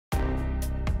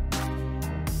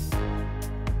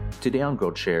Today on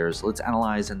GrowthShares, let's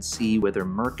analyze and see whether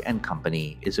Merck &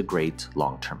 Company is a great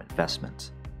long-term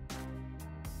investment.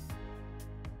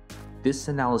 This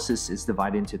analysis is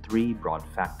divided into three broad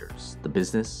factors: the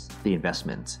business, the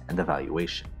investment, and the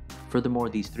valuation. Furthermore,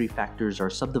 these three factors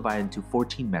are subdivided into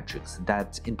 14 metrics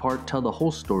that, in part, tell the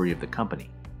whole story of the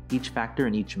company. Each factor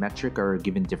and each metric are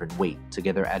given different weight,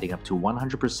 together adding up to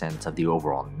 100% of the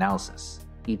overall analysis.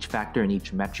 Each factor and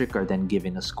each metric are then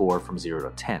given a score from 0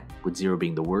 to 10, with 0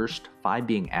 being the worst, 5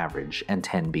 being average, and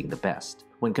 10 being the best,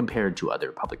 when compared to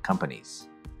other public companies.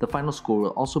 The final score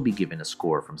will also be given a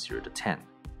score from 0 to 10.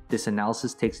 This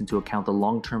analysis takes into account the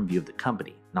long-term view of the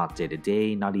company, not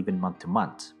day-to-day, not even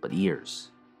month-to-month, but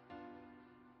years.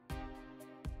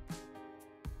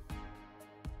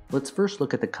 Let's first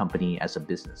look at the company as a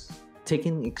business.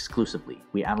 Taken exclusively,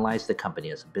 we analyze the company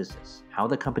as a business, how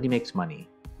the company makes money,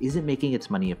 is it making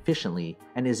its money efficiently,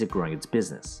 and is it growing its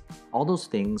business? All those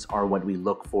things are what we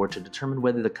look for to determine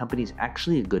whether the company is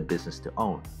actually a good business to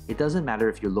own. It doesn't matter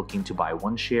if you're looking to buy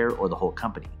one share or the whole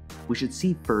company. We should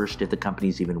see first if the company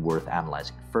is even worth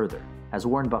analyzing further. As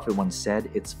Warren Buffett once said,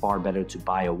 it's far better to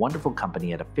buy a wonderful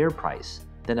company at a fair price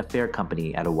than a fair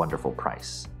company at a wonderful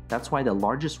price. That's why the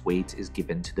largest weight is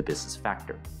given to the business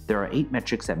factor. There are 8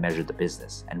 metrics that measure the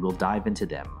business, and we'll dive into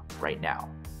them right now.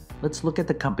 Let's look at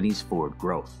the company's forward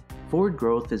growth. Forward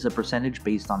growth is a percentage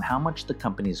based on how much the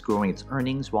company is growing its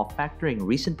earnings while factoring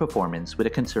recent performance with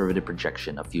a conservative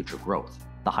projection of future growth.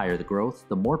 The higher the growth,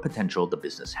 the more potential the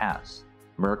business has.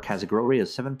 Merck has a growth rate of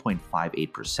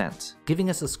 7.58%,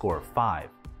 giving us a score of 5.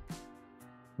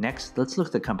 Next, let's look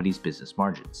at the company's business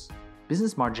margins.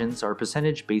 Business margins are a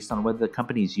percentage based on whether the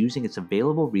company is using its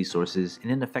available resources in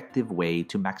an effective way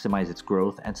to maximize its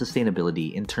growth and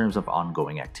sustainability in terms of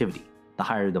ongoing activity. The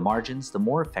higher the margins, the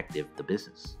more effective the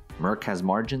business. Merck has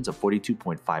margins of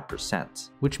 42.5%,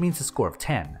 which means a score of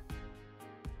 10.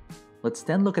 Let's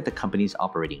then look at the company's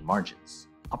operating margins.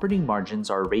 Operating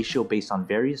margins are a ratio based on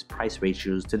various price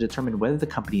ratios to determine whether the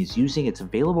company is using its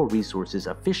available resources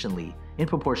efficiently in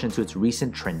proportion to its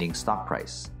recent trending stock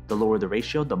price. The lower the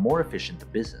ratio, the more efficient the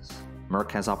business. Merck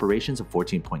has operations of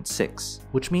 14.6,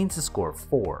 which means a score of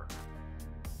 4.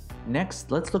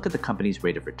 Next, let's look at the company's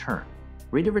rate of return.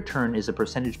 Rate of return is a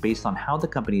percentage based on how the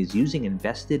company is using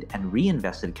invested and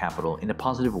reinvested capital in a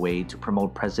positive way to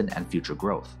promote present and future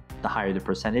growth. The higher the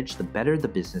percentage, the better the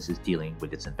business is dealing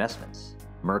with its investments.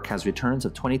 Merck has returns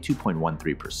of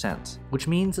 22.13%, which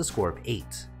means a score of 8.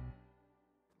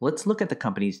 Let's look at the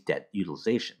company's debt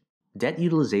utilization. Debt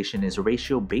utilization is a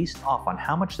ratio based off on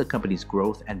how much the company's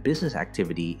growth and business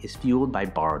activity is fueled by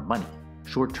borrowed money,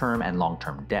 short-term and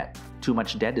long-term debt. Too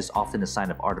much debt is often a sign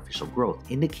of artificial growth,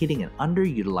 indicating an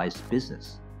underutilized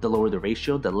business. The lower the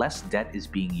ratio, the less debt is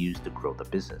being used to grow the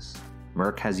business.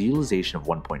 Merck has a utilization of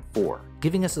 1.4,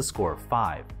 giving us a score of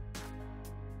 5.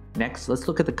 Next, let's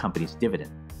look at the company's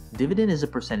dividend. Dividend is a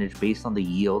percentage based on the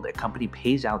yield a company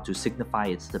pays out to signify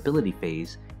its stability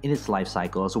phase in its life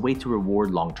cycle as a way to reward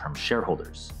long-term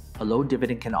shareholders. A low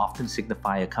dividend can often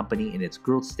signify a company in its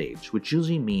growth stage, which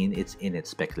usually means it's in its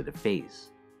speculative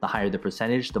phase. The higher the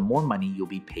percentage, the more money you'll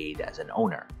be paid as an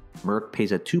owner. Merck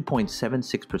pays a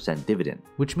 2.76% dividend,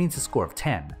 which means a score of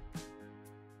 10.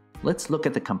 Let's look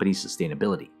at the company's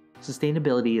sustainability.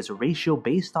 Sustainability is a ratio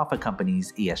based off a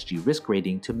company's ESG risk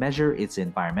rating to measure its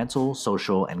environmental,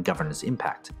 social, and governance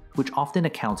impact, which often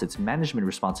accounts its management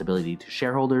responsibility to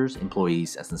shareholders,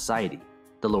 employees, and society.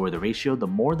 The lower the ratio, the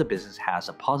more the business has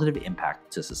a positive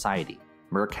impact to society.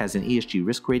 Merck has an ESG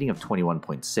risk rating of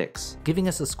 21.6, giving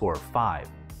us a score of 5.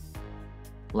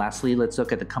 Lastly, let's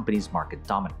look at the company's market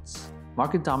dominance.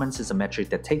 Market dominance is a metric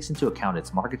that takes into account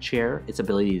its market share, its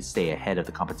ability to stay ahead of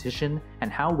the competition,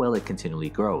 and how well it continually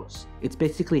grows. It's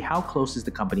basically how close is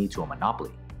the company to a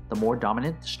monopoly. The more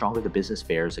dominant, the stronger the business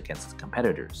fares against its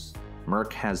competitors.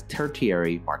 Merck has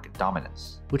tertiary market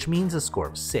dominance, which means a score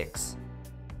of 6.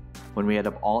 When we add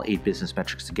up all 8 business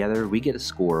metrics together, we get a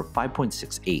score of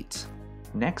 5.68.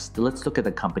 Next, let's look at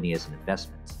the company as an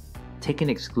investment. Taken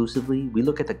exclusively, we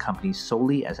look at the company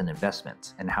solely as an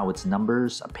investment and how its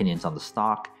numbers, opinions on the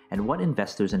stock, and what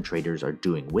investors and traders are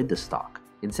doing with the stock.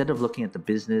 Instead of looking at the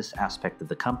business aspect of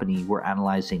the company, we're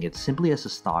analyzing it simply as a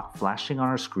stock flashing on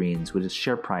our screens with its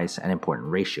share price and important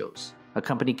ratios. A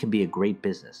company can be a great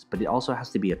business, but it also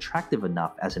has to be attractive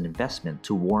enough as an investment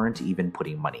to warrant even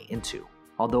putting money into.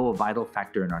 Although a vital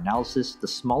factor in our analysis, the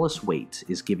smallest weight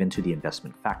is given to the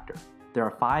investment factor. There are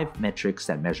 5 metrics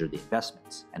that measure the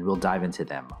investments, and we'll dive into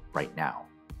them right now.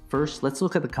 First, let's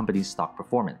look at the company's stock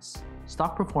performance.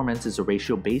 Stock performance is a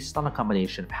ratio based on a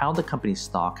combination of how the company's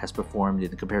stock has performed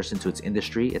in comparison to its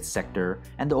industry, its sector,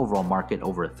 and the overall market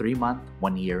over a 3-month,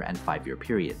 1-year, and 5-year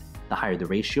period. The higher the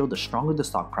ratio, the stronger the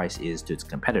stock price is to its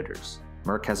competitors.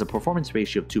 Merck has a performance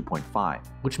ratio of 2.5,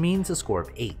 which means a score of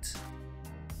 8.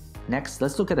 Next,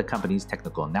 let's look at the company's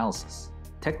technical analysis.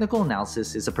 Technical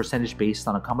analysis is a percentage based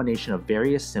on a combination of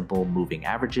various simple moving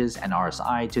averages and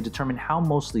RSI to determine how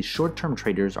mostly short-term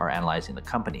traders are analyzing the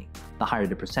company. The higher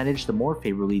the percentage, the more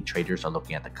favorably traders are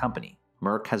looking at the company.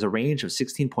 Merck has a range of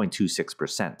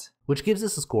 16.26%, which gives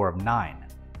us a score of 9.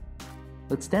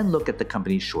 Let's then look at the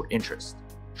company's short interest.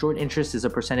 Short interest is a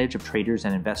percentage of traders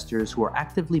and investors who are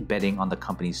actively betting on the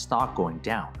company's stock going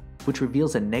down, which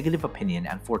reveals a negative opinion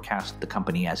and forecasts the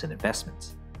company as an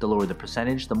investment. The lower the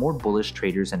percentage, the more bullish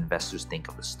traders and investors think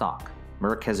of the stock.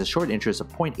 Merck has a short interest of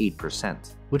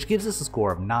 0.8%, which gives us a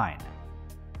score of 9.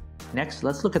 Next,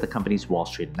 let's look at the company's Wall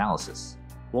Street analysis.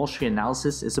 Wall Street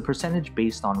analysis is a percentage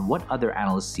based on what other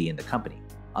analysts see in the company.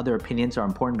 Other opinions are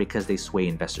important because they sway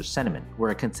investor sentiment, where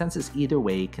a consensus either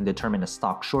way can determine a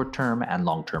stock's short-term and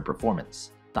long-term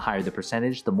performance. The higher the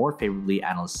percentage, the more favorably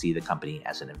analysts see the company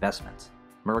as an investment.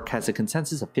 Merck has a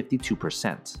consensus of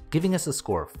 52%, giving us a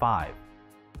score of 5.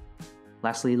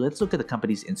 Lastly, let's look at the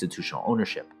company's institutional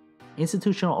ownership.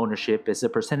 Institutional ownership is a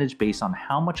percentage based on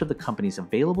how much of the company's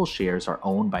available shares are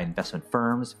owned by investment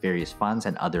firms, various funds,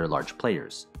 and other large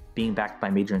players. Being backed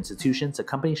by major institutions, a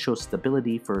company shows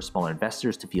stability for smaller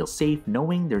investors to feel safe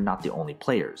knowing they're not the only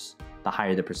players. The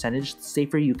higher the percentage, the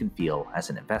safer you can feel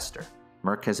as an investor.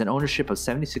 Merck has an ownership of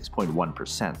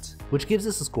 76.1%, which gives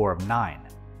us a score of 9.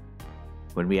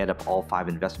 When we add up all 5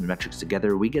 investment metrics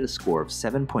together, we get a score of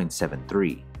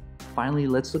 7.73. Finally,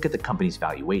 let's look at the company's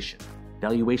valuation.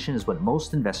 Valuation is what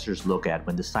most investors look at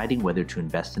when deciding whether to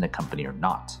invest in a company or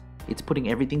not. It's putting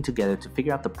everything together to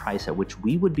figure out the price at which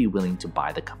we would be willing to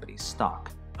buy the company's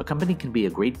stock. A company can be a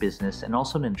great business and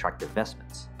also an attractive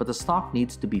investment, but the stock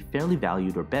needs to be fairly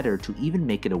valued or better to even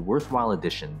make it a worthwhile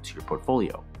addition to your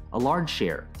portfolio. A large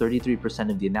share,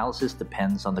 33% of the analysis,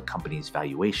 depends on the company's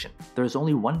valuation. There is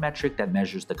only one metric that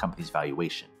measures the company's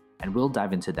valuation, and we'll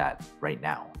dive into that right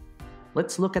now.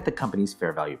 Let's look at the company's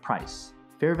fair value price.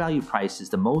 Fair value price is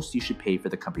the most you should pay for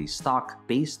the company's stock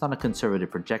based on a conservative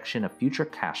projection of future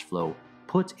cash flow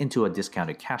put into a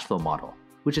discounted cash flow model,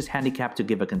 which is handicapped to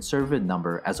give a conservative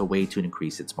number as a way to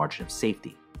increase its margin of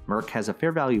safety. Merck has a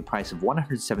fair value price of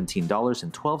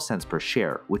 $117.12 per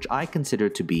share, which I consider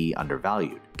to be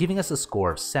undervalued, giving us a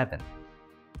score of 7.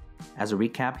 As a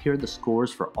recap, here are the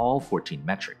scores for all 14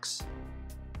 metrics.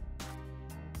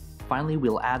 Finally,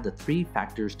 we'll add the 3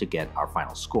 factors to get our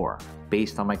final score.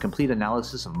 Based on my complete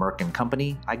analysis of Merck &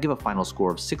 Company, I give a final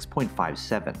score of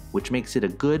 6.57, which makes it a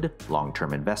good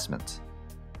long-term investment.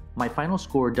 My final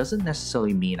score doesn't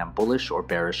necessarily mean I'm bullish or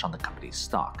bearish on the company's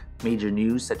stock. Major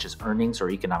news such as earnings or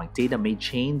economic data may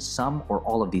change some or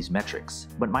all of these metrics,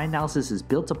 but my analysis is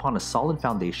built upon a solid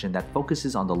foundation that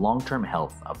focuses on the long-term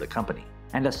health of the company.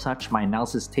 And as such, my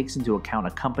analysis takes into account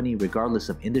a company regardless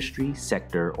of industry,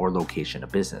 sector, or location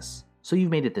of business. So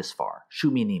you've made it this far,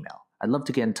 shoot me an email. I'd love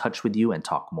to get in touch with you and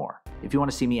talk more. If you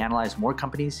want to see me analyze more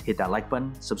companies, hit that like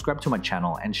button, subscribe to my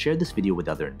channel, and share this video with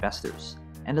other investors.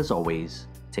 And as always,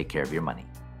 take care of your money.